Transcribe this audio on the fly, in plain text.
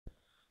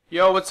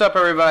Yo, what's up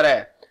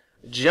everybody?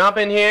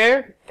 Jumpin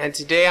here, and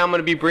today I'm going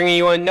to be bringing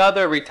you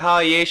another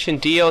Retaliation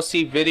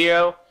DLC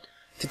video.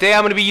 Today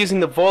I'm going to be using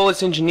the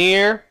Volus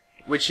Engineer,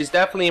 which is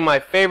definitely my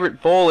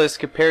favorite Volus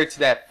compared to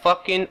that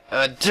fucking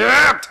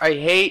Adept. I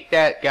hate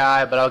that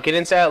guy, but I'll get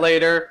into that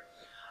later.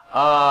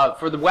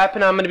 For the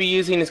weapon I'm going to be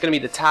using is going to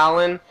be the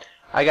Talon.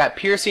 I got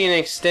piercing and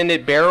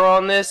extended barrel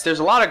on this. There's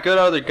a lot of good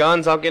other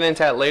guns, I'll get into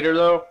that later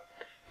though.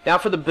 Now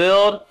for the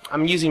build,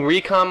 I'm using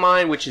Recon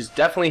Mine, which is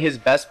definitely his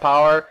best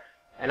power.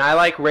 And I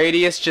like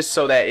radius just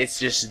so that it's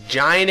just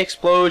giant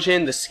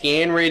explosion. The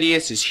scan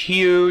radius is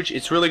huge.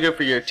 It's really good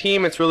for your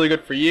team. It's really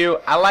good for you.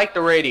 I like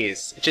the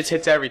radius. It just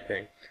hits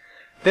everything.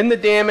 Then the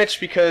damage,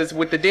 because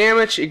with the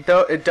damage, it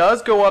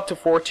does go up to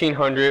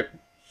 1400.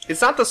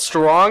 It's not the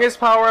strongest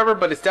power ever,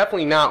 but it's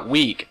definitely not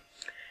weak.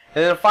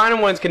 And then the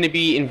final one is going to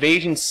be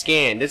Invasion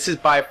Scan. This is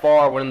by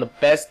far one of the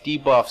best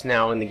debuffs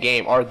now in the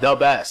game, or the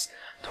best.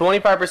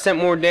 25%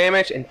 more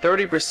damage and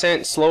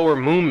 30% slower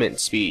movement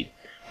speed.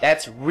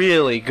 That's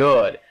really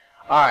good.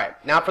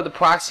 Alright, now for the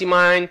proxy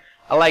mine,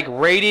 I like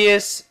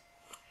radius.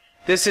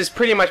 This is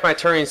pretty much my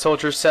Turian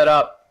soldier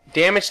setup.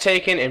 Damage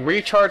taken and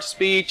recharge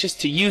speed, just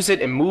to use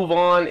it and move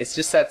on. It's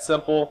just that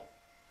simple.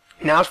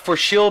 Now for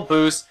shield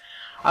boost,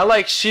 I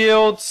like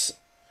shields,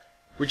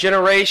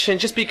 regeneration,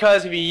 just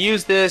because if you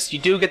use this, you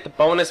do get the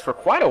bonus for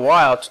quite a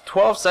while.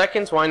 12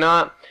 seconds, why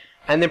not?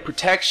 And then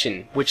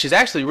protection, which is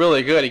actually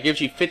really good. It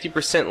gives you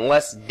 50%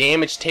 less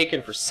damage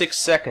taken for 6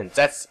 seconds.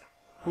 That's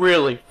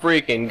really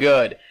freaking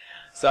good.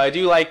 So I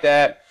do like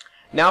that.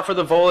 Now for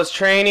the Volus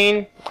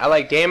training, I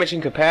like damage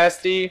and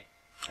capacity,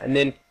 and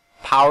then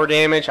power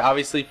damage,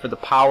 obviously for the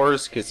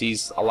powers, because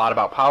he's a lot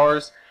about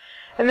powers.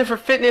 And then for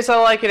fitness,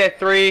 I like it at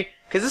 3,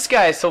 because this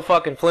guy is so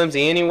fucking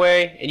flimsy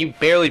anyway, and you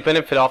barely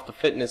benefit off the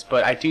fitness,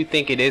 but I do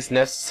think it is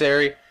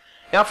necessary.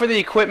 Now for the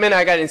equipment,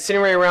 I got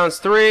Incinerator Rounds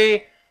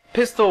 3,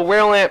 Pistol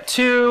Wear Lamp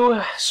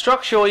 2,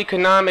 Structural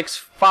Economics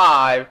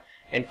 5,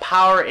 and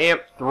Power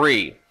Amp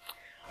 3.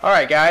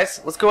 Alright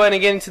guys, let's go ahead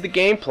and get into the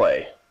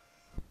gameplay.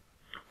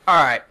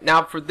 Alright,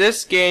 now for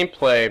this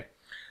gameplay,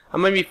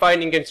 I'm going to be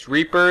fighting against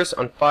Reapers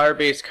on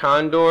Firebase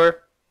Condor,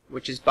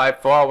 which is by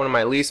far one of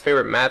my least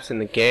favorite maps in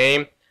the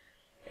game.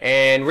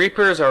 And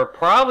Reapers are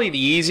probably the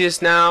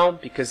easiest now,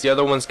 because the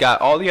other ones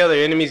all the other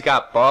enemies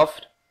got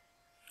buffed.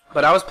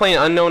 But I was playing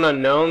Unknown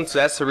Unknown, so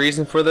that's the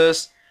reason for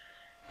this.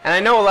 And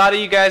I know a lot of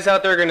you guys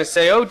out there are going to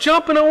say, oh,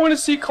 Jumpin', I want to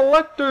see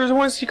collectors, I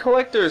want to see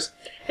collectors.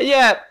 And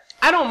yeah,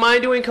 I don't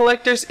mind doing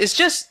collectors.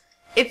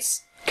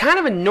 It's kind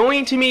of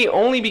annoying to me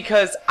only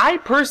because I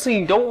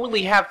personally don't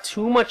really have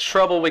too much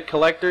trouble with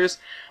collectors,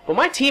 but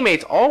my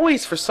teammates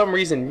always for some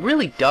reason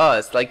really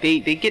does. Like they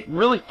get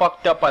really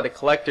fucked up by the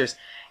collectors,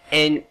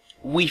 and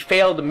we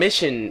fail the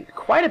mission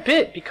quite a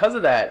bit because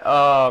of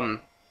that.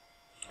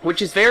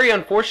 Which is very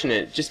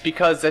unfortunate, just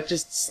because that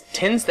just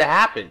tends to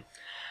happen.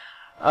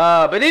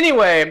 But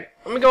anyway,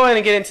 let me go ahead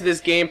and get into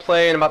this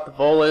gameplay and about the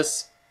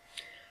Volus.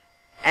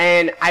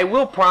 And I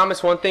will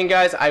promise one thing,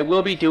 guys. I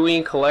will be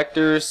doing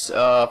collectors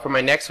for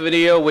my next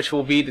video, which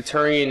will be the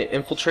Turian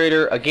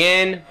Infiltrator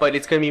again, but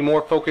it's going to be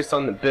more focused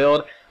on the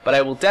build. But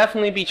I will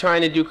definitely be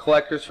trying to do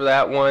collectors for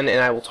that one,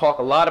 and I will talk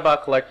a lot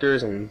about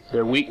collectors and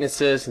their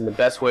weaknesses and the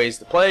best ways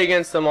to play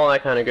against them, all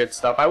that kind of good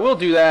stuff. I will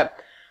do that,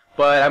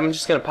 but I'm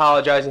just going to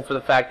apologize for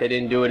the fact I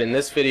didn't do it in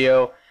this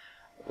video.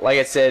 Like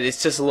I said,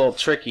 it's just a little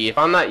tricky. If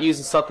I'm not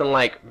using something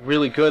like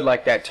really good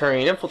like that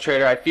Turian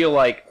Infiltrator, I feel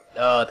like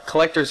the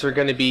collectors are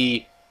going to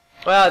be,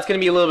 well, it's going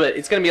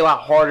to be a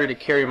lot harder to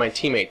carry my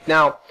teammates.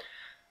 Now,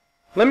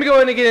 let me go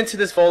ahead and get into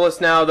this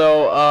Volus now,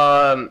 though.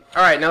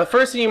 Alright, now the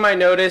first thing you might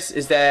notice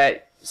is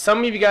that some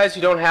of you guys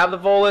who don't have the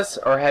Volus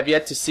or have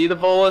yet to see the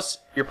Volus,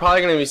 you're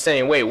probably going to be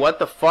saying, wait, what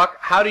the fuck?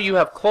 How do you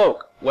have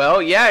Cloak?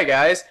 Well, yeah,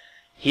 guys,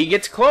 he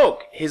gets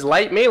Cloak. His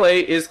light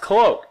melee is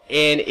Cloak,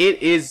 and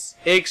it is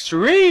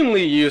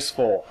extremely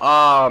useful.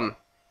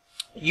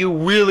 You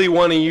really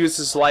want to use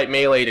this light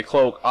melee to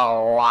Cloak a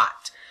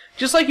lot.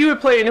 Just like you would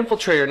play an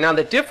Infiltrator. Now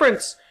the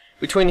difference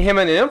between him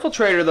and an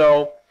Infiltrator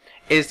though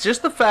is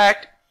just the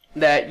fact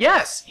that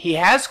yes, he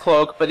has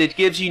Cloak, but it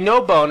gives you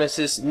no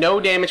bonuses,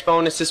 no damage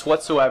bonuses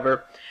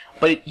whatsoever.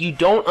 But you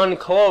don't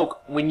uncloak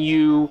when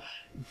you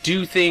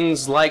do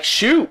things like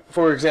shoot,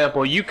 for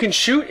example. You can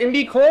shoot and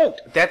be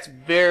cloaked. That's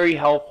very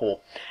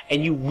helpful.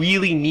 And you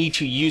really need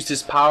to use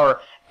this power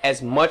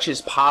as much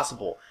as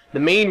possible. The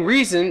main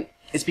reason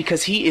is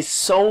because he is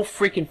so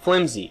freaking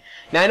flimsy.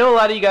 Now I know a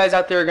lot of you guys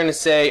out there are going to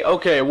say,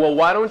 okay, well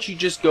why don't you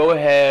just go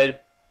ahead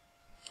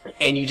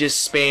and you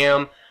just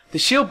spam the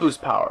shield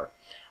boost power?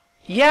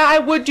 Yeah, I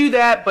would do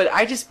that, but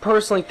I just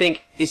personally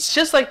think it's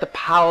just like the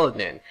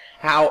Paladin.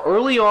 How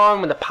early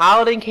on when the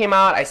Paladin came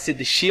out, I said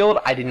the shield,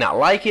 I did not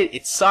like it,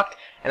 it sucked,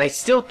 and I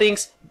still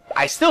think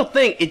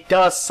it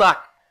does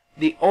suck.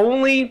 The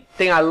only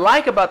thing I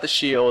like about the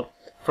shield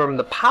from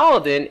the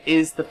Paladin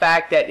is the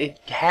fact that it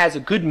has a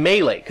good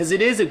melee, because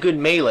it is a good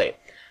melee.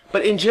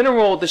 But in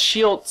general, the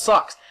shield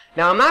sucks.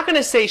 Now, I'm not going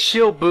to say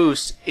shield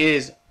boost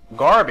is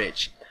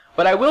garbage,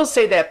 but I will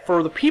say that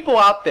for the people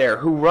out there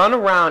who run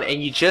around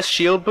and you just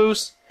shield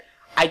boost,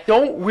 I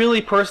don't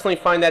really personally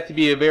find that to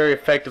be a very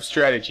effective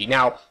strategy.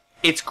 Now,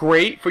 it's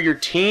great for your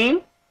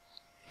team.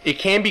 It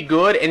can be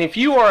good, and if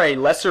you are a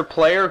lesser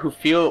player who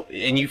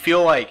you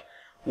feel like,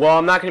 well,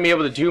 I'm not going to be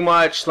able to do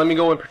much, let me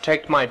go and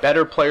protect my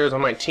better players on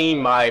my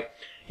team by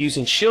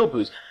using shield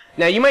boost.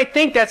 Now, you might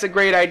think that's a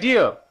great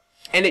idea,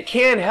 and it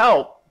can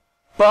help,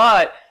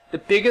 but the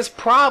biggest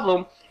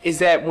problem is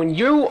that when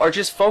you are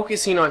just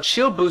focusing on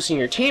shield boosting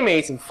your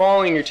teammates and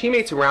following your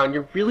teammates around,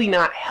 you're really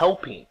not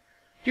helping.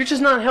 You're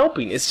just not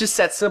helping. It's just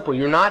that simple.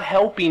 You're not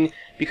helping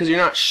because you're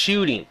not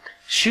shooting.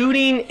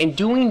 Shooting and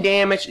doing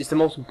damage is the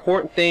most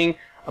important thing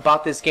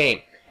about this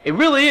game. It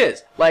really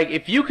is. Like,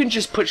 if you can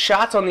just put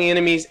shots on the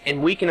enemies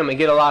and weaken them and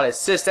get a lot of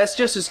assists, that's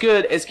just as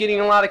good as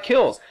getting a lot of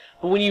kills.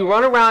 But when you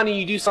run around and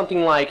you do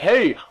something like,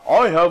 hey,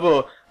 I have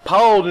a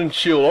paladin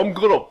shield, I'm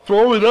gonna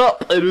throw it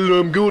up and then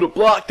I'm gonna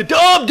block the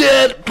I'm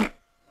dead,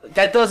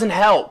 that doesn't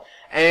help.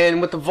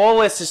 And with the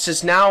Volus, it's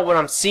just now what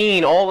I'm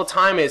seeing all the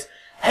time is,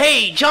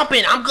 hey, jump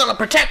in, I'm gonna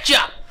protect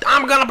ya,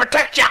 I'm gonna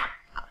protect ya.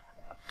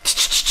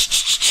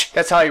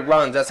 That's how he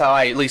runs. That's how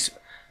I at least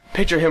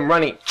picture him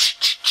running.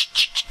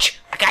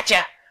 I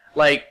gotcha.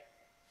 Like,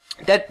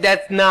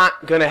 that's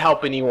not gonna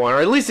help anyone, or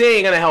at least it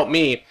ain't gonna help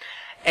me.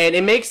 And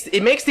it makes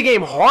the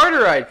game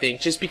harder, I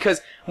think, just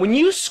because when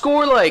you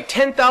score like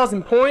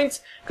 10,000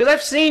 points, because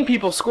I've seen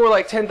people score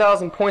like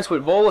 10,000 points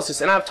with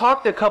Volus, and I've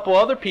talked to a couple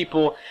other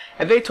people,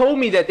 and they told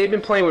me that they've been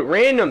playing with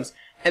randoms,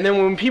 and then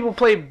when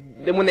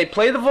they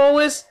play the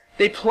Volus,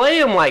 they play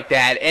them like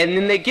that, and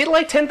then they get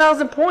like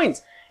 10,000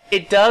 points.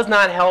 It does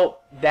not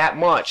help that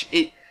much.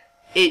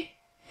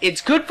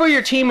 It's good for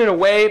your team in a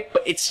way,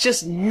 but it's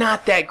just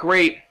not that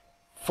great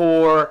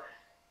for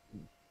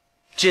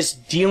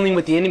just dealing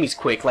with the enemies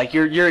quick. Like,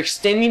 you're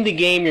extending the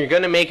game. You're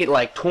going to make it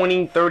like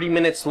 20, 30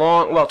 minutes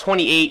long. Well,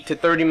 28 to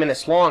 30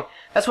 minutes long.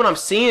 That's what I'm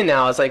seeing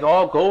now. It's like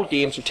all gold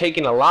games are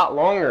taking a lot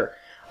longer.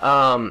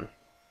 But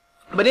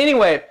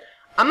anyway,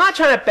 I'm not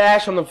trying to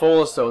bash on the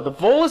Volus, though. The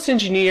Volus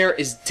Engineer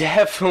is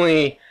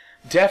definitely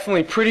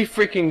pretty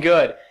freaking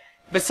good.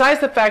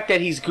 Besides the fact that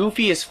he's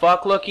goofy as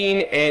fuck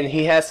looking, and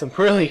he has some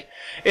really,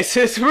 it's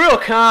just real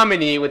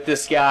comedy with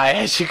this guy,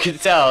 as you can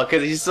tell,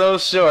 because he's so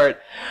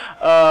short.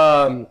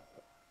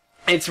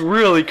 It's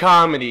really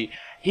comedy.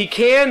 He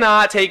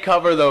cannot take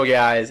cover though,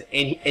 guys,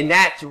 and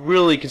that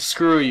really can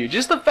screw you.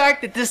 Just the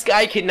fact that this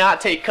guy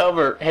cannot take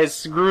cover has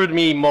screwed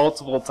me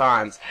multiple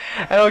times.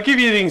 And I'll give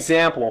you an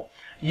example.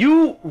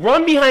 You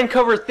run behind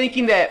cover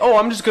thinking that, oh,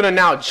 I'm just going to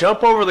now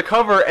jump over the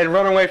cover and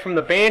run away from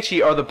the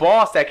Banshee or the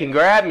boss that can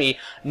grab me.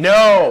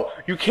 No,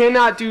 you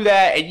cannot do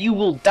that, and you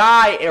will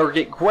die or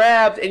get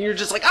grabbed, and you're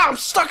just like, oh, I'm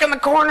stuck in the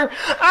corner.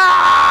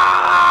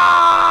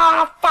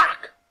 Ah,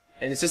 fuck.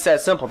 And it's just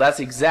that simple. That's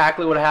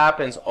exactly what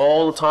happens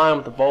all the time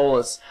with the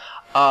Volus.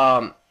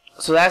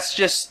 So that's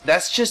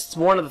just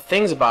one of the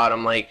things about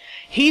him. Like,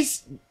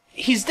 he's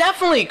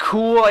definitely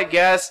cool, I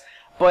guess,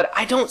 but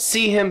I don't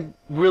see him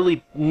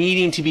really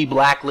needing to be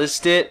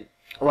blacklisted.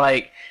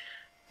 Like,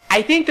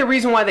 I think the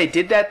reason why they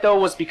did that, though,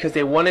 was because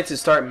they wanted to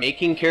start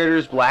making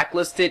characters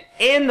blacklisted,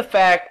 and the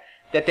fact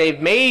that they've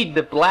made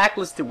the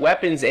blacklisted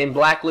weapons and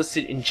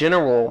blacklisted in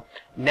general,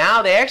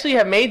 now they actually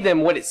have made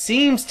them, what it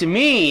seems to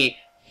me,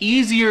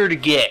 easier to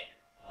get.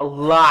 A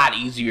lot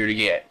easier to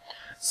get.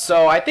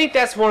 So I think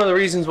that's one of the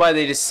reasons why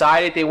they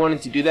decided they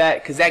wanted to do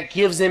that, because that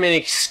gives them an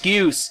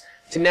excuse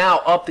to now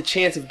up the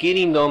chance of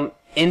getting them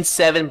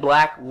N7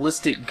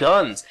 blacklisted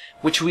guns,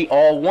 which we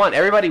all want.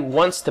 Everybody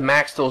wants to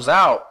max those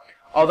out.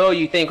 Although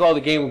you think, oh,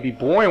 the game would be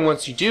boring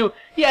once you do.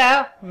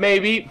 Yeah,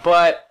 maybe,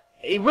 but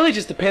it really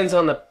just depends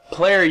on the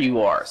player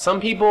you are.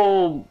 Some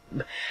people,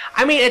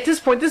 I mean, at this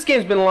point, this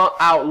game's been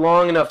out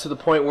long enough to the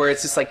point where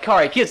it's just like,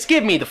 alright, kids,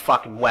 give me the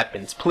fucking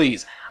weapons,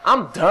 please.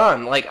 I'm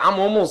done. Like, I'm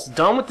almost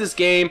done with this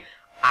game.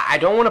 I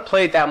don't want to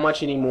play it that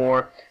much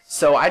anymore.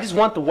 So I just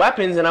want the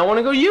weapons, and I want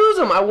to go use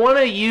them. I want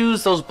to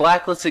use those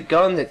blacklisted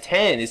guns at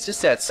 10. It's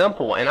just that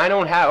simple. And I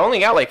only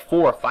got like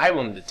 4 or 5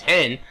 of them to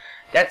 10.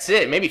 That's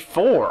it. Maybe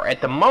 4 at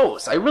the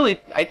most.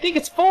 I think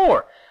it's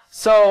 4.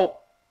 So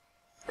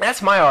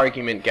that's my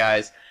argument,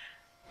 guys.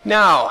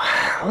 Now,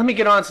 let me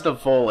get on to the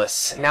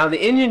Volus. Now,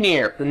 the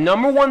Engineer, the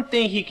 #1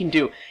 thing he can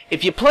do,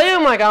 if you play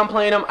him like I'm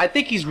playing him, I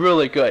think he's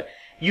really good.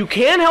 You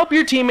can help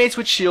your teammates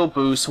with shield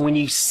boosts when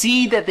you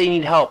see that they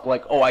need help.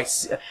 Like, oh, I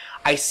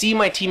see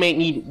my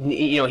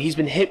teammate he's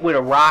been hit with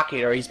a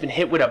rocket, or he's been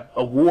hit with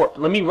a warp.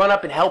 Let me run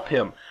up and help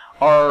him.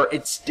 Or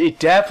it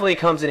definitely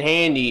comes in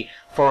handy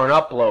for an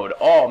upload.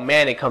 Oh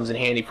man, it comes in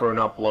handy for an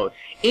upload.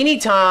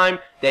 Anytime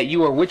that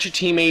you are with your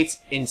teammates,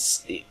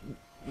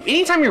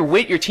 anytime you're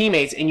with your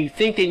teammates and you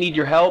think they need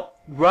your help,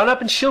 run up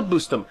and shield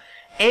boost them.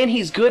 And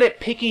he's good at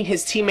picking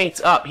his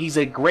teammates up. He's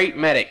a great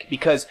medic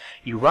because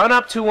you run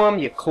up to him,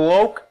 you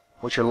cloak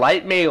with your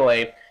light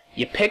melee,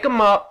 you pick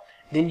them up,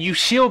 then you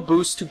shield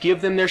boost to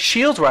give them their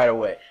shields right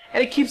away.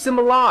 And it keeps them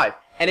alive.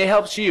 And it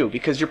helps you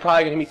because you're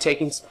probably going to be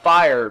taking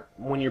fire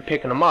when you're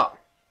picking them up.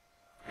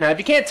 Now, if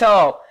you can't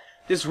tell,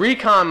 this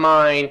recon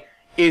mine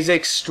is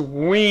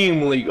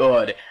extremely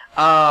good.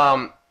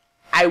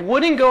 I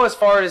wouldn't go as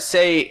far as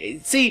say,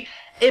 see,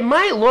 it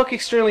might look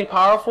extremely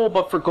powerful,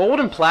 but for gold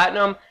and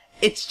platinum,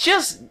 it's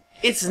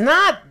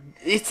not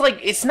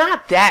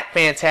that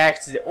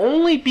fantastic,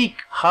 only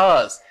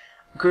because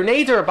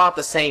grenades are about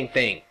the same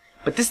thing.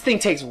 But this thing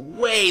takes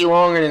way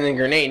longer than the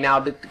grenade. Now,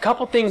 the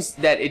couple things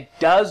that it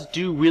does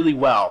do really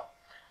well,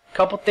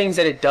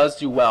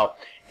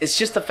 it's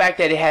just the fact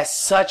that it has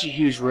such a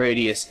huge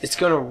radius. It's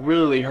going to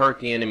really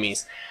hurt the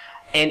enemies.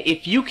 And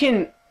if you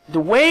can, the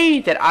way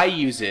that I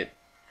use it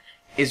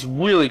is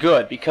really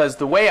good, because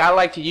the way I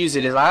like to use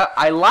it is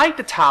I like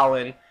the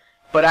Talon,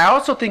 but I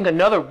also think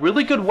another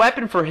really good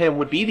weapon for him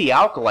would be the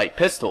Alkalite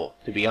pistol,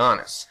 to be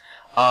honest.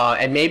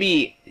 And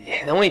maybe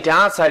the only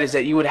downside is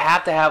that you would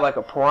have to have like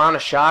a Piranha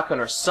shotgun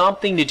or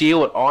something to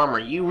deal with armor.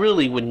 You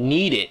really would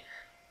need it,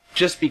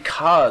 just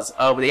because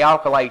of the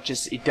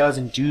Alkalite. It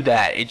doesn't do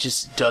that. It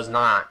just does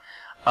not.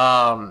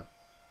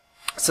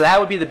 So that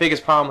would be the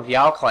biggest problem with the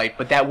Alkalite,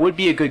 but that would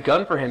be a good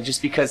gun for him,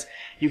 just because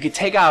you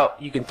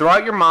can throw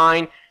out your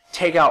mine,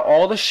 take out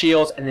all the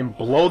shields, and then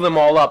blow them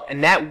all up,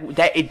 and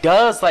it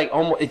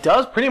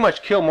does pretty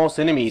much kill most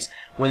enemies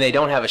when they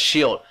don't have a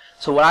shield.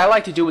 So what I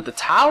like to do with the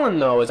Talon,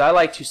 though, is I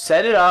like to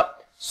set it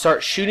up,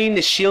 start shooting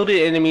the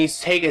shielded enemies,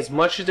 take as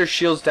much of their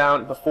shields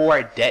down before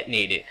I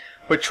detonate it,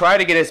 but try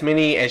to get as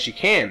many as you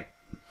can.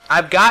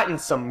 I've gotten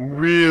some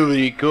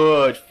really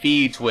good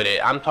feeds with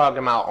it. I'm talking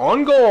about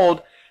on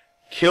gold,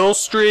 kill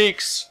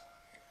streaks,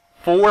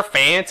 4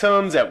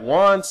 phantoms at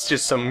once,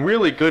 just some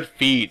really good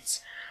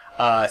feeds.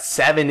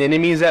 7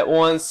 enemies at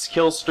once,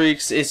 kill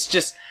streaks. It's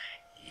just,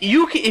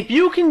 if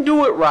you can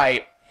do it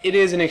right, it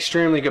is an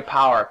extremely good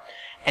power.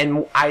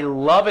 And I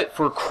love it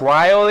for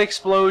cryo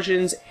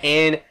explosions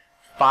and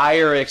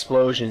fire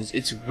explosions.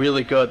 It's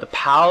really good. The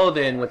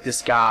Paladin with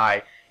this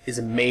guy is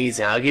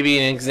amazing. I'll give you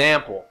an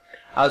example.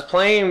 I was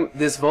playing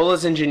this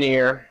Volus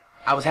engineer.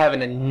 I was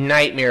having a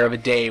nightmare of a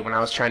day when I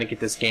was trying to get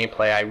this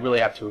gameplay. I really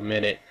have to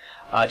admit it.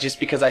 Just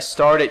because I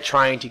started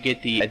trying to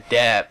get the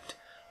adept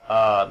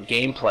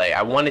gameplay.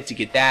 I wanted to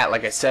get that,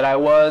 like I said I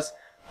was,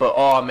 but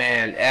oh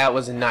man, that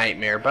was a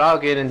nightmare. But I'll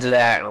get into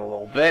that in a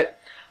little bit.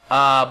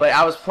 But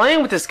I was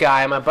playing with this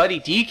guy, my buddy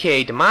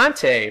DK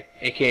DeMonte,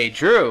 aka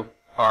Drew,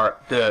 or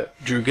the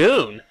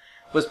Dragoon,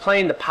 was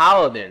playing the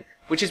Paladin,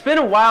 which has been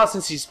a while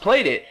since he's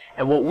played it.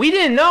 And what we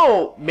didn't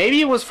know,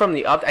 maybe it was from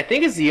the I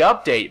think it's the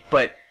update,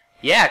 but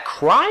yeah,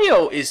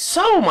 cryo is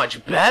so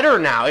much better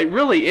now. It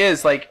really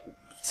is. Like,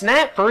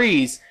 Snap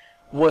Freeze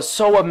was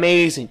so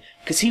amazing,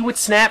 because he would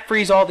snap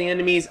freeze all the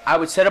enemies. I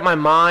would set up my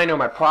mine or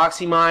my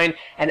proxy mine,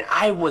 and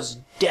I was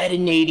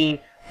detonating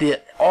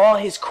all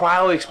his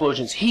cryo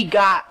explosions. He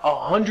got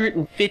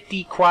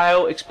 150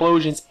 cryo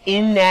explosions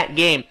in that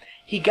game.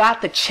 He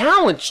got the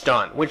challenge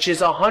done, which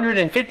is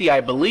 150, I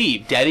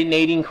believe,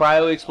 detonating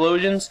cryo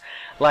explosions,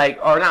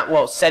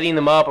 setting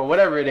them up or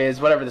whatever it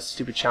is, whatever the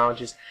stupid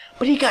challenge is.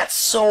 But he got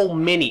so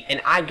many,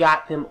 and I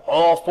got them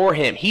all for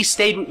him. He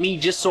stayed with me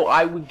just so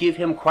I would give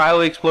him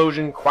cryo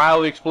explosion,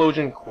 cryo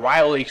explosion,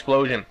 cryo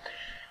explosion.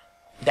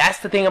 That's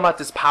the thing about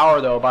this power,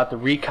 though, about the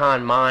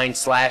recon mine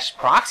 /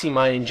 proxy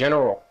mine in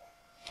general.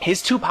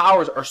 His 2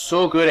 powers are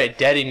so good at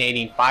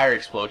detonating fire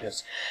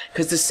explosions.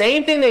 Because the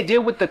same thing they did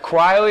with the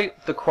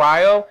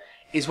cryo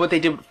is what they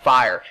did with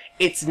fire.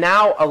 It's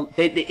now,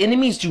 the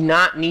enemies do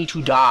not need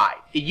to die.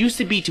 It used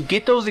to be to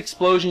get those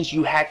explosions,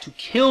 you had to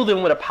kill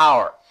them with a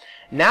power.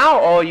 Now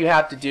all you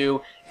have to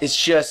do is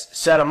just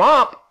set them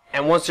up,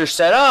 and once they're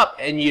set up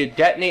and you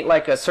detonate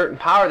like a certain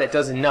power that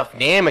does enough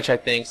damage, I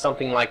think,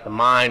 something like the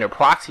mine or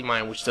proxy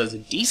mine, which does a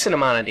decent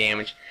amount of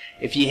damage,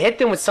 if you hit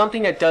them with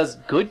something that does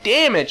good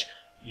damage,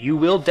 you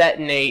will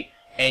detonate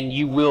and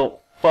you will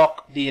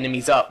fuck the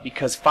enemies up,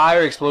 because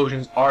fire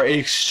explosions are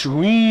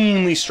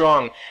extremely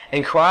strong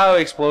and cryo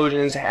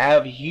explosions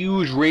have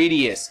huge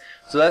radius.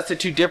 So that's the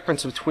 2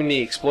 differences between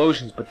the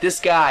explosions. But this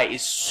guy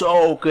is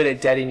so good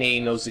at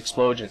detonating those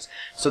explosions.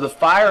 So the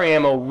fire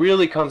ammo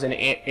really comes in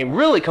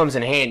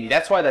handy.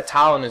 That's why the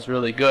Talon is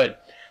really good.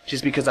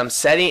 Just because I'm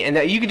setting,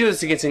 and you can do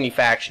this against any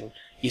faction.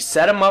 You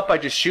set them up by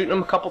just shooting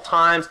them a couple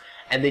times,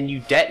 and then you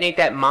detonate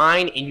that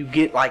mine, and you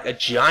get like a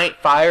giant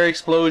fire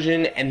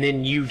explosion, and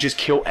then you just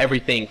kill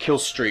everything, kill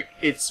streak.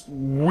 It's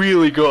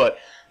really good.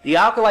 The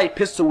Alkalite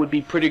pistol would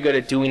be pretty good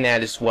at doing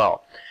that as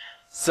well.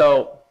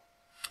 So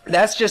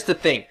that's just the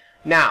thing.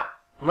 Now,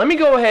 let me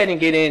go ahead and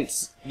get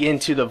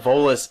into the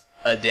Volus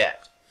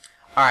Adept.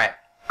 Alright,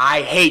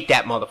 I hate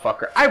that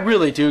motherfucker. I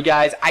really do,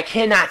 guys. I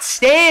cannot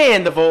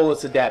stand the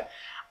Volus Adept.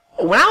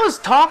 When I was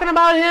talking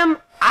about him,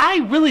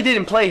 I really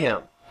didn't play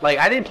him. Like,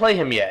 I didn't play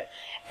him yet.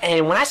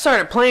 And when I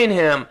started playing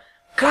him,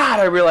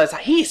 God, I realized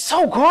he's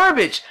so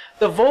garbage.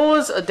 The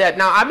Volus Adept.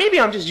 Now, maybe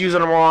I'm just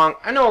using him wrong.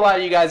 I know a lot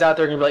of you guys out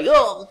there are going to be like,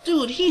 oh,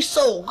 dude, he's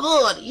so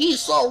good.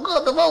 He's so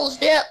good, the Volus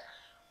Adept.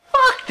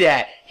 Fuck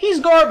that. He's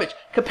garbage.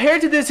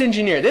 Compared to this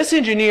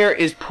engineer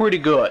is pretty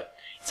good.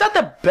 It's not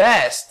the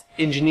best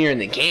engineer in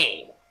the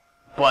game,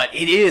 but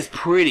it is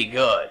pretty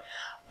good.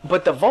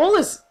 But the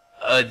Volus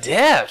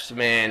Adept,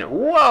 man,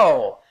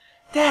 whoa.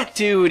 That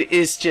dude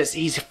is just,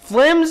 he's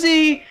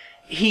flimsy.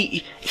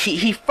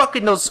 he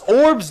fucking, those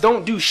orbs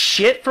don't do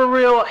shit for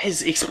real.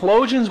 His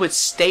explosions with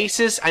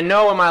stasis. I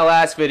know in my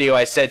last video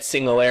I said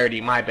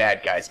singularity. My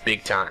bad, guys.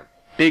 Big time.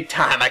 Big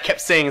time. I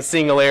kept saying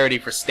singularity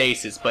for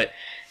stasis, but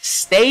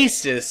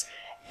stasis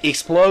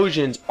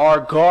explosions are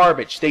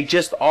garbage. They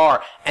just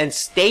are. And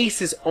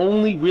stasis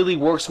only really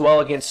works well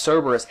against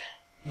Cerberus.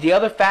 The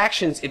other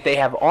factions, if they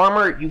have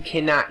armor, you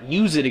cannot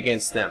use it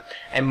against them.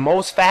 And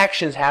most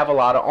factions have a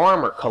lot of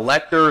armor.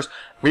 Collectors,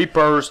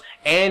 Reapers,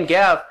 and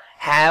Geth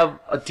have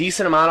a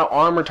decent amount of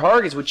armor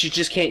targets, which you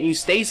just can't use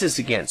stasis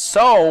against.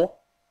 So,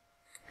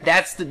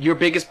 that's your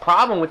biggest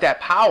problem with that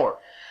power.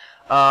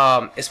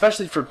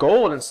 Especially for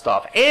gold and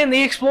stuff. And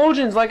the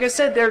explosions, like I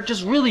said, they're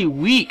just really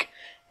weak.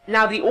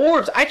 Now, the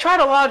orbs, I tried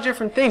a lot of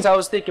different things. I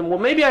was thinking, well,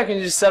 maybe I can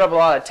just set up a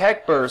lot of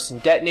tech bursts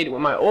and detonate it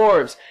with my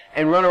orbs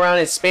and run around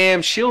and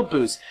spam shield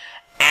boosts.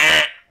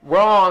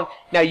 Wrong.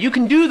 Now, you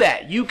can do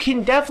that. You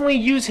can definitely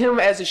use him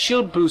as a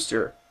shield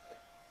booster.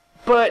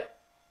 But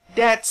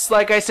that's,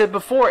 like I said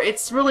before,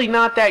 it's really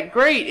not that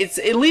great. It's,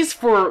 at least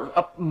for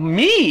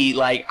me,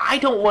 like, I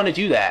don't want to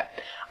do that.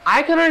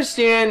 I can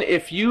understand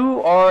if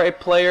you are a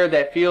player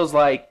that feels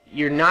like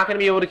you're not going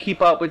to be able to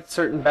keep up with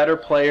certain better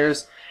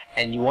players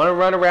and you want to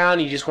run around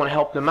and you just want to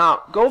help them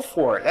out, go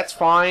for it. That's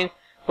fine.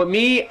 But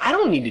me, I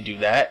don't need to do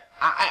that.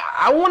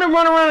 I want to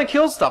run around and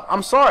kill stuff.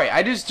 I'm sorry.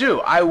 I just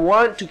do. I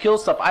want to kill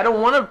stuff. I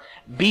don't want to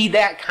be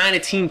that kind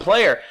of team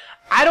player.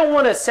 I don't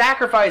want to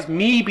sacrifice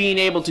me being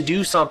able to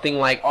do something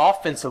like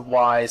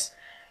offensive-wise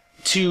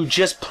to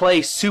just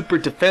play super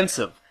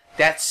defensive.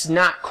 That's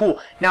not cool.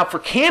 Now, for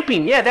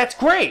camping, yeah, that's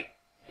great.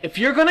 If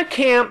you're going to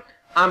camp,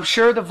 I'm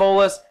sure the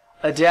Volus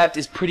Adept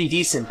is pretty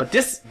decent. But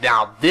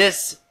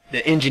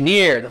the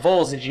engineer, the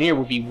Volus engineer,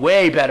 would be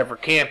way better for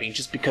camping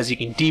just because he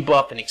can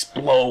debuff and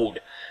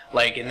explode.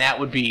 Like, and that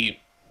would be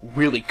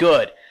really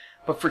good.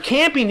 But for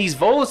camping, these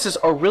Voluses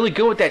are really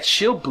good with that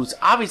shield boost,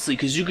 obviously,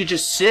 because you could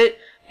just sit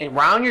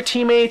around your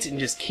teammates and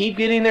just keep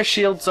getting their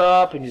shields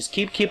up and just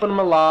keep keeping them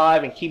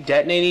alive and keep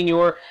detonating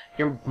your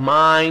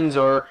mines,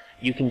 or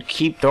you can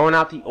keep throwing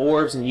out the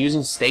orbs and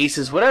using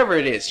stasis, whatever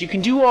it is. You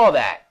can do all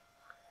that.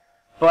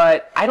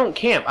 But I don't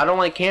camp. I don't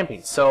like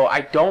camping. So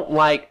I don't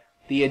like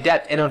the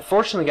Adept. And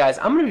unfortunately, guys,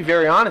 I'm going to be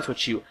very honest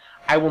with you.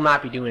 I will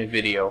not be doing a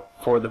video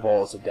for the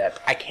Volus Adept.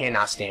 I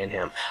cannot stand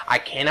him. I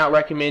cannot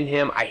recommend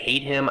him. I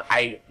hate him.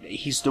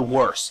 He's the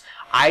worst.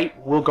 I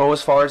will go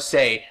as far as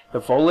say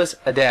the Volus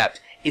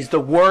Adept is the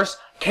worst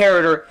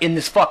character in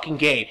this fucking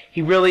game.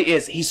 He really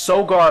is. He's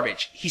so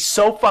garbage. He's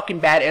so fucking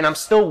bad, and I'm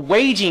still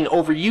raging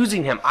over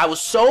using him. I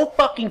was so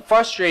fucking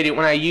frustrated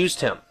when I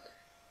used him.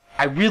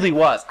 I really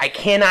was. I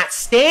cannot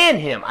stand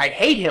him. I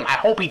hate him. I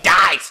hope he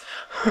dies.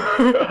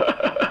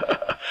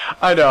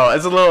 I know,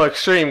 it's a little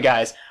extreme,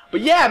 guys.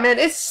 But yeah, man,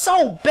 it's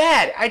so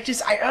bad. I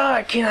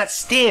cannot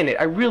stand it.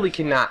 I really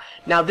cannot.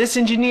 Now, this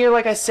engineer,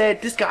 like I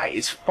said, this guy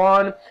is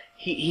fun.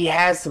 He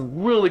has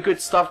some really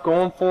good stuff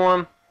going for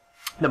him.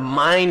 The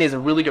mine is a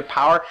really good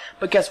power.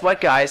 But guess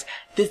what, guys?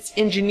 This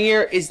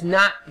engineer is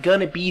not going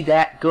to be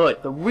that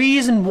good. The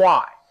reason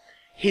why,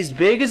 his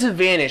biggest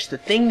advantage, the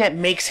thing that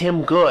makes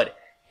him good,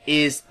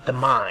 is the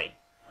mine.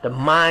 The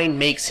mine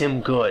makes him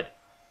good.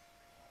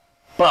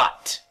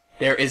 But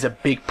there is a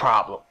big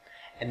problem.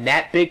 And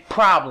that big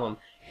problem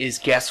is,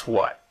 guess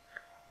what?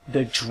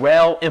 The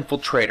Drell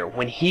Infiltrator.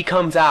 When he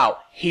comes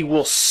out, he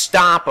will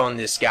stomp on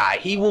this guy.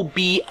 He will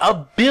be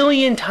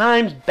 1,000,000,000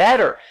 times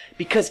better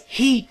because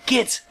he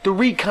gets the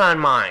recon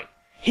mine.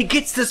 He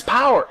gets this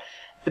power.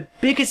 The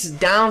biggest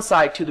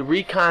downside to the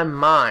recon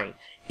mine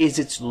is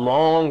its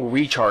long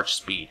recharge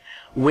speed.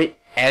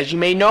 As you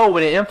may know,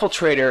 with an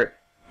Infiltrator,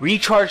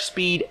 recharge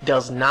speed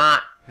does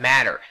not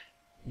matter.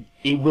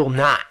 It will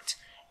not.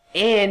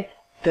 And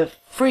the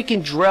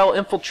freaking Drell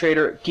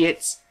Infiltrator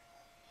gets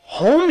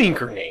homing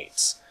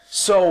grenades.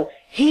 So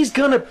he's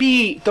gonna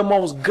be the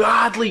most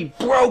godly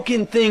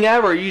broken thing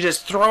ever. You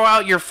just throw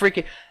out your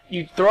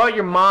you throw out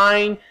your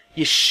mine,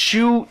 you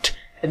shoot,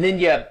 and then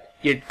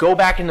you go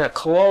back in the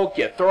cloak,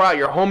 you throw out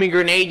your homing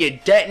grenade, you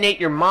detonate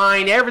your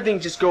mine, everything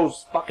just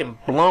goes fucking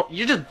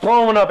you're just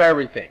blowing up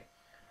everything.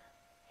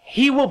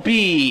 He will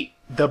be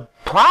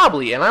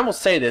probably, and I will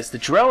say this, the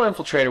Drell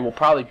Infiltrator will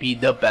probably be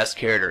the best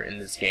character in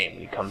this game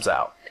when he comes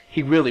out.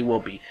 He really will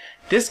be.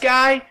 This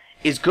guy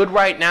is good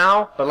right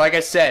now, but like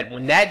I said,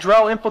 when that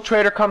Drell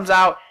Infiltrator comes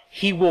out,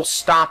 he will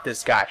stop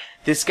this guy.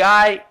 This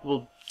guy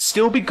will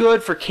still be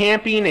good for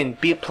camping and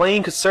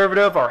playing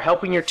conservative or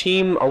helping your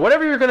team or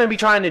whatever you're going to be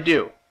trying to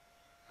do.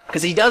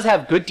 Because he does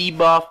have good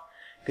debuff.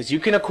 Because you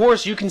can, of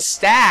course, you can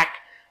stack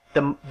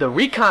the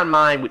recon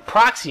mine with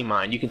proxy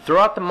mine. You can throw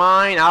out the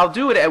mine. I'll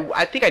do it.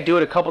 I think I do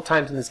it a couple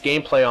times in this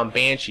gameplay on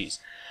Banshees.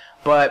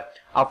 But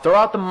I'll throw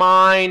out the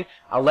mine,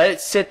 I'll let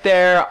it sit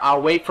there,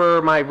 I'll wait for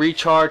my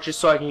recharge just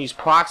so I can use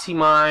proxy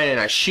mine,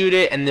 and I shoot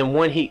it, and then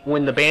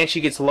when the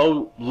Banshee gets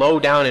low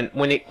down, and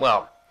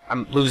well,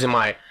 I'm losing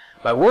my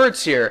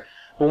words here,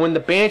 but when the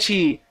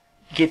Banshee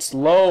gets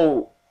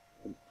low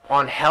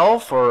on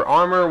health or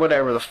armor,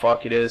 whatever the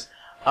fuck it is,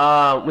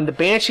 when the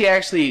Banshee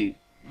actually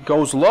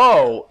goes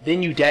low,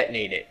 then you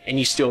detonate it, and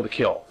you steal the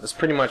kill. That's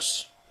pretty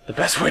much the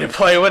best way to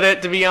play with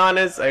it, to be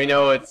honest. I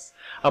know it's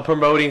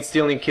promoting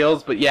stealing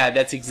kills, but yeah,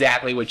 that's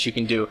exactly what you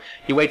can do.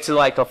 You wait till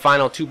like the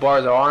final 2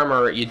 bars of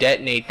armor, you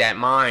detonate that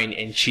mine,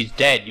 and she's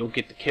dead. You'll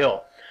get the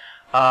kill.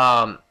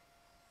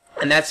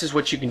 And that's just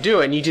what you can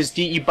do. And you just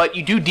but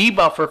you do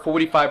debuff her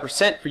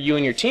 45% for you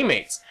and your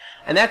teammates,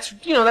 and that's,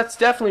 you know, that's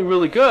definitely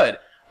really good.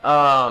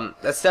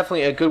 That's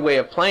definitely a good way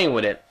of playing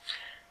with it.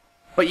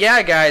 But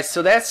yeah, guys,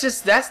 so that's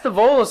the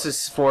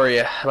Volus for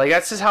you. Like,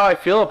 that's just how I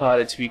feel about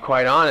it, to be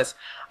quite honest.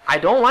 I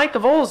don't like the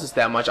Volus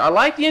that much. I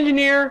like the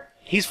Engineer.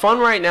 He's fun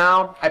right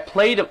now. I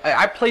played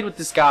with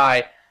this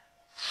guy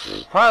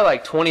probably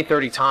like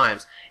 20-30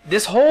 times.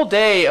 This whole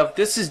day of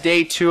this is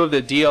day 2 of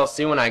the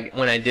DLC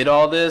when I did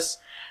all this.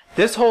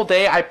 This whole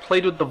day I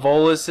played with the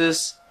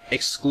Voluses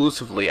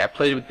exclusively. I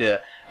played with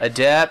the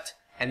Adept,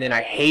 and then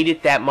I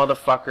hated that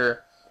motherfucker.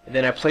 And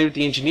then I played with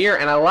the Engineer,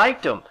 and I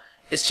liked him.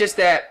 It's just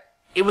that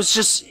it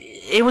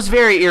was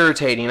very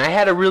irritating. I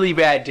had a really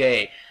bad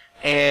day,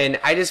 and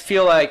I just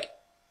feel like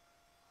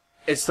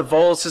it's the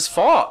Volus'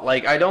 fault.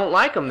 Like, I don't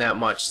like him that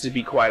much, to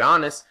be quite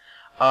honest.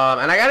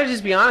 And I gotta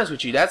just be honest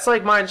with you. That's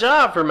like my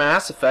job for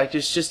Mass Effect,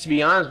 is just to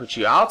be honest with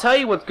you. I'll tell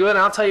you what's good, and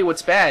I'll tell you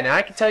what's bad. And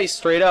I can tell you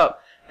straight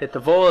up that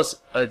the Volus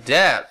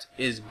Adept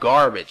is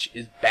garbage,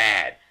 is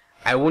bad.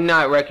 I would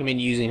not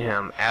recommend using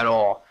him at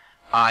all.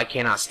 I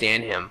cannot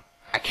stand him.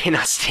 I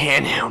cannot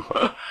stand him.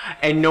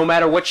 And no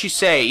matter what you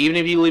say, even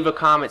if you leave a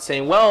comment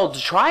saying, well,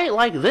 try it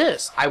like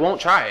this, I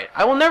won't try it.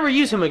 I will never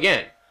use him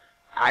again.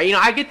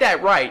 I get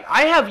that right.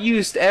 I have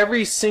used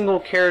every single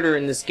character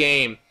in this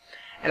game,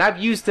 and I've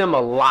used them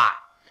a lot.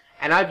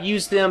 And I've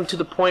used them to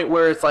the point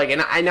where it's like,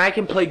 and I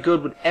can play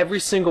good with every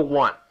single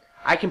one.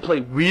 I can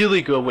play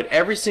really good with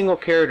every single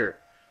character.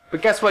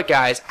 But guess what,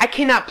 guys? I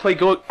cannot play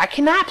good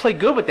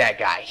with that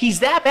guy.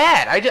 He's that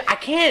bad. I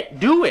can't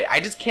do it.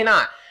 I just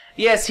cannot.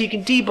 Yes, he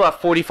can debuff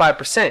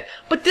 45%,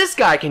 but this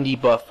guy can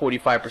debuff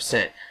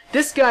 45%.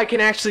 This guy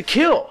can actually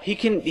kill. He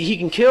can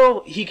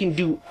kill, he can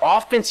do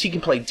offense, he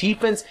can play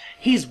defense.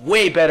 He's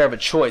way better of a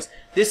choice.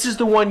 This is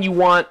the one you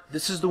want.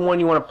 This is the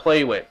one you want to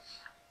play with.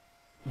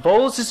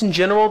 Volus in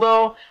general,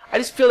 though, I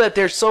just feel that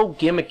they're so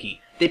gimmicky.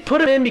 They put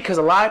him in because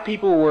a lot of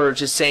people were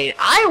just saying,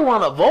 I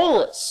want a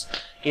Volus.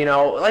 You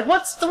know, like,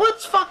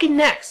 what's fucking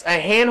next? A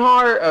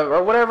Hanar,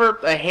 or whatever,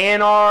 a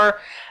Hanar.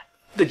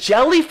 The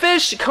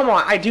jellyfish? Come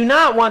on, I do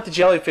not want the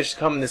jellyfish to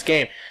come in this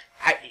game.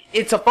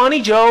 It's a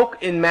funny joke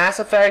in Mass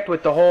Effect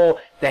with the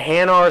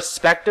Hanar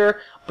Spectre,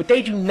 but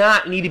they do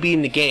not need to be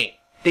in the game.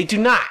 They do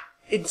not.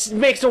 It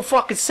makes no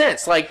fucking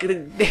sense. Like,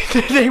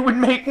 they would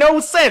make no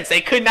sense.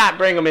 They could not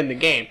bring them in the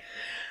game.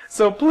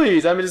 So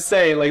please, I'm just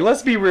saying, like,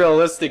 let's be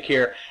realistic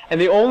here.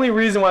 And the only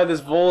reason why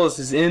this Volus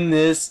is in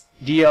this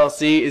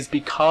DLC is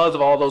because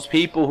of all those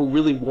people who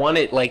really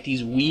wanted, like,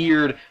 these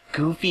weird,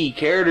 goofy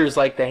characters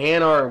like the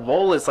Hanar and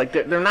Volus. Like,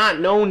 they're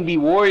not known to be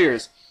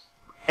warriors.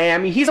 And,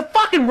 I mean, he's a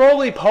fucking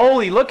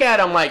roly-poly. Look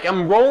at him, like,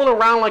 I'm rolling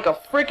around like a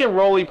freaking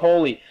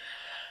roly-poly.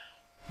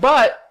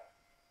 But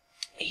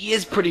he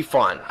is pretty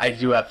fun, I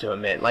do have to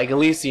admit. Like, at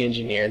least the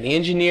Engineer. The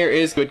Engineer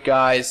is good,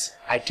 guys.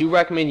 I do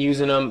recommend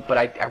using him, but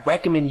I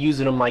recommend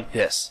using him like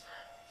this.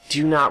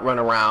 Do not run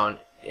around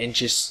and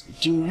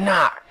just do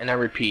not, and I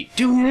repeat,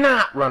 do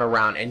not run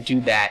around and do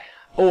that.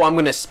 Oh, I'm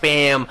going to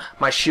spam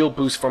my shield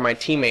boost for my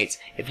teammates.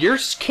 If you're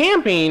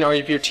camping, or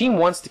if your team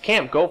wants to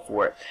camp, go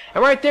for it.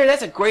 And right there,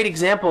 that's a great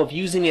example of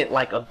using it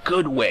like a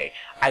good way.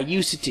 I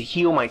used it to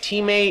heal my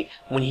teammate.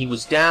 When he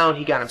was down,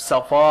 he got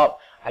himself up.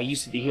 I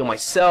used it to heal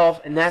myself,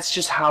 and that's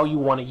just how you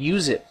want to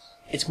use it.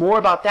 It's more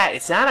about that.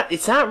 It's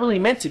not really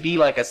meant to be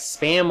like a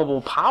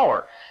spammable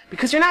power,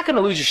 because you're not going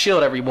to lose your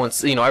shield every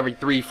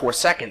 3-4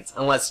 seconds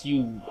unless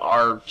you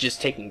are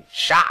just taking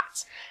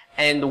shots.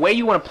 And the way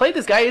you want to play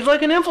this guy is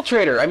like an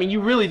infiltrator. I mean, you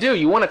really do.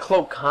 You want to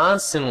cloak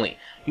constantly.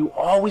 You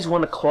always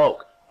want to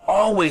cloak.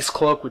 Always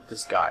cloak with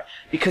this guy,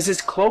 because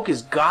his cloak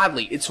is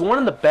godly. It's one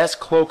of the best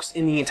cloaks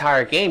in the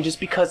entire game, just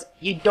because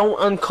you don't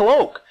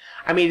uncloak.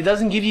 I mean, it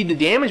doesn't give you the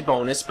damage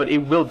bonus, but it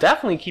will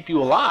definitely keep you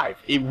alive.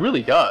 It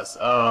really does.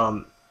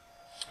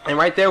 And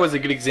right there was a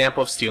good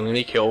example of stealing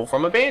a kill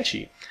from a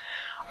Banshee.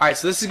 Alright,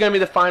 so this is going to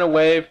be the final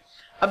wave.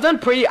 I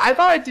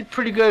thought I did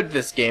pretty good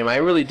this game. I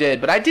really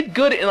did. But I did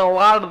good in a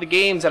lot of the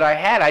games that I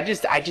had. I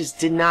just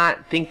did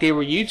not think they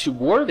were YouTube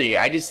worthy.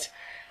 I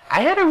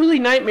had a really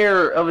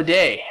nightmare of a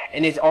day.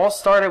 And it all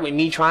started with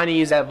me trying to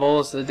use that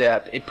Volus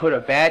Adept. It put a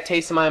bad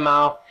taste in my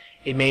mouth.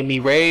 It made me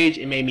rage,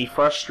 it made me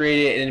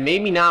frustrated, and it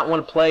made me not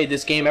want to play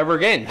this game ever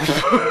again.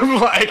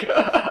 Like,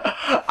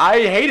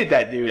 I hated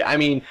that dude. I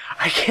mean,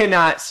 I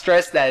cannot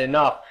stress that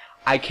enough.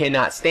 I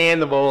cannot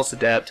stand the Volus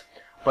Adept,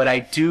 but I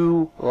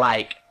do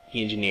like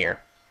the Engineer.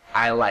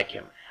 I like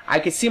him. I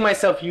can see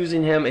myself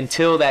using him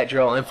until that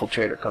Drill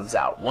Infiltrator comes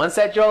out. Once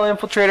that Drill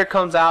Infiltrator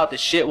comes out, the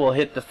shit will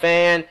hit the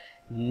fan.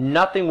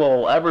 Nothing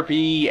will ever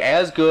be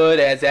as good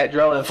as that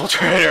Drill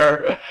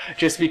Infiltrator,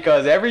 just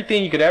because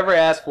everything you could ever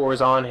ask for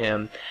is on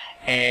him.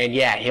 And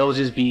yeah, he'll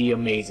just be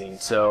amazing.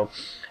 So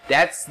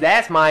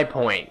that's my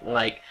point.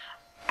 Like,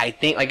 I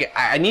think, like,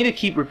 I need to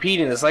keep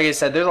repeating this. Like I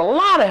said, there's a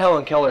lot of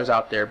Helen Kellers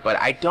out there, but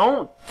I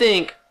don't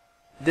think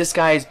this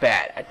guy is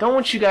bad. I don't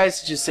want you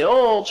guys to just say,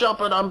 oh,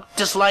 Jumpin', I'm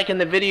disliking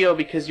the video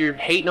because you're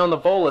hating on the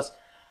Volus.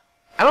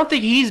 I don't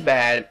think he's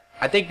bad.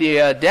 I think the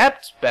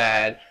Adept's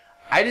bad.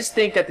 I just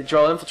think that the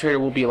Drill Infiltrator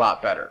will be a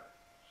lot better.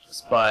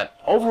 But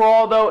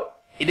overall, though,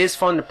 it is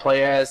fun to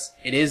play as.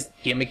 It is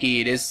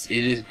gimmicky. It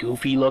is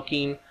goofy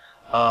looking.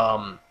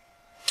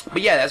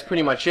 But yeah, that's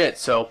pretty much it.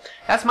 So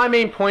that's my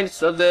main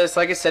points of this.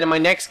 Like I said, in my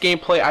next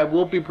gameplay, I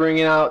will be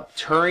bringing out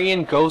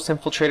Turian Ghost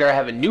Infiltrator. I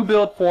have a new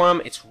build for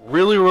him. It's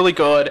really, really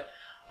good.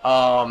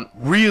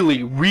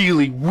 Really,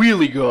 really,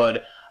 really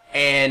good.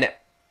 And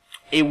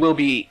it will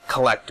be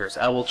collectors.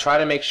 I will try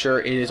to make sure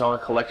it is on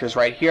collectors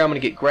right here. I'm going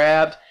to get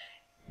grabbed.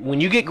 When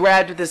you get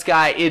grabbed with this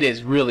guy, it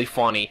is really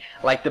funny.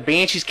 Like, the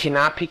Banshees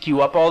cannot pick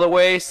you up all the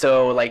way.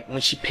 So, like, when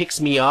she picks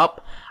me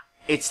up,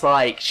 it's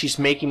like she's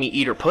making me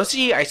eat her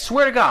pussy. I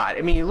swear to God.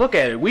 I mean, look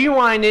at it.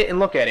 Rewind it and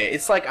look at it.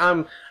 It's like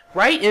I'm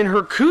right in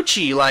her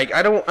coochie. Like,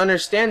 I don't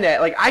understand that.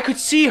 Like, I could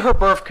see her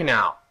birth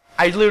canal.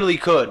 I literally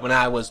could when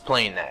I was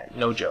playing that.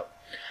 No joke.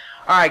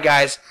 Alright,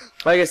 guys.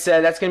 Like I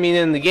said, that's going to be the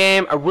end of the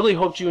game. I really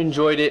hope you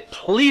enjoyed it.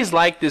 Please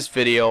like this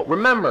video.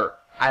 Remember,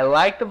 I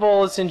like the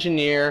Volus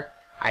Engineer.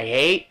 I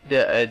hate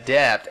the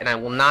Adept, and I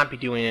will not be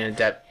doing an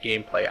Adept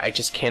gameplay. I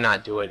just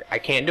cannot do it. I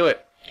can't do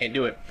it. Can't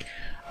do it.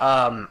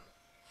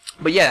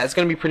 But yeah, that's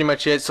going to be pretty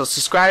much it. So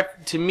subscribe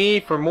to me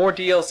for more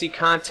DLC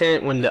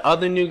content. When the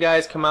other new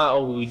guys come out, I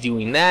will be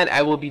doing that.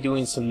 I will be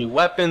doing some new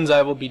weapons.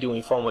 I will be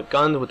doing fun with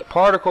guns with the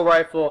particle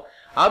rifle.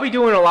 I'll be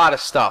doing a lot of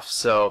stuff.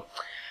 So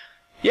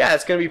yeah,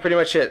 that's going to be pretty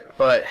much it.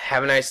 But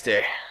have a nice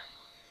day.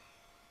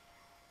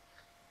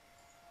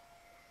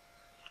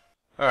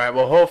 Alright,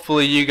 well,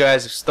 hopefully you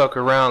guys have stuck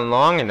around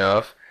long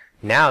enough.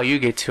 Now you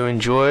get to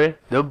enjoy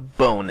the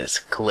bonus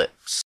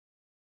clips.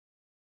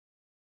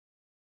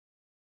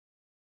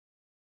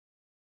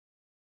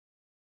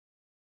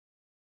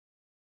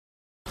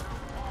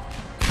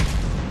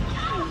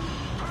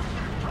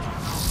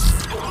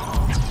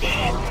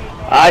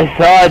 I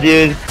saw,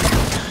 dude.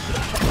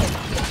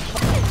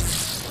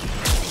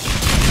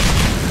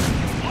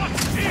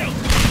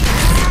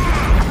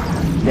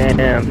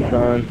 Damn,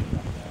 son.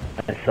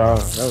 I saw.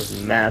 That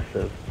was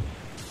massive.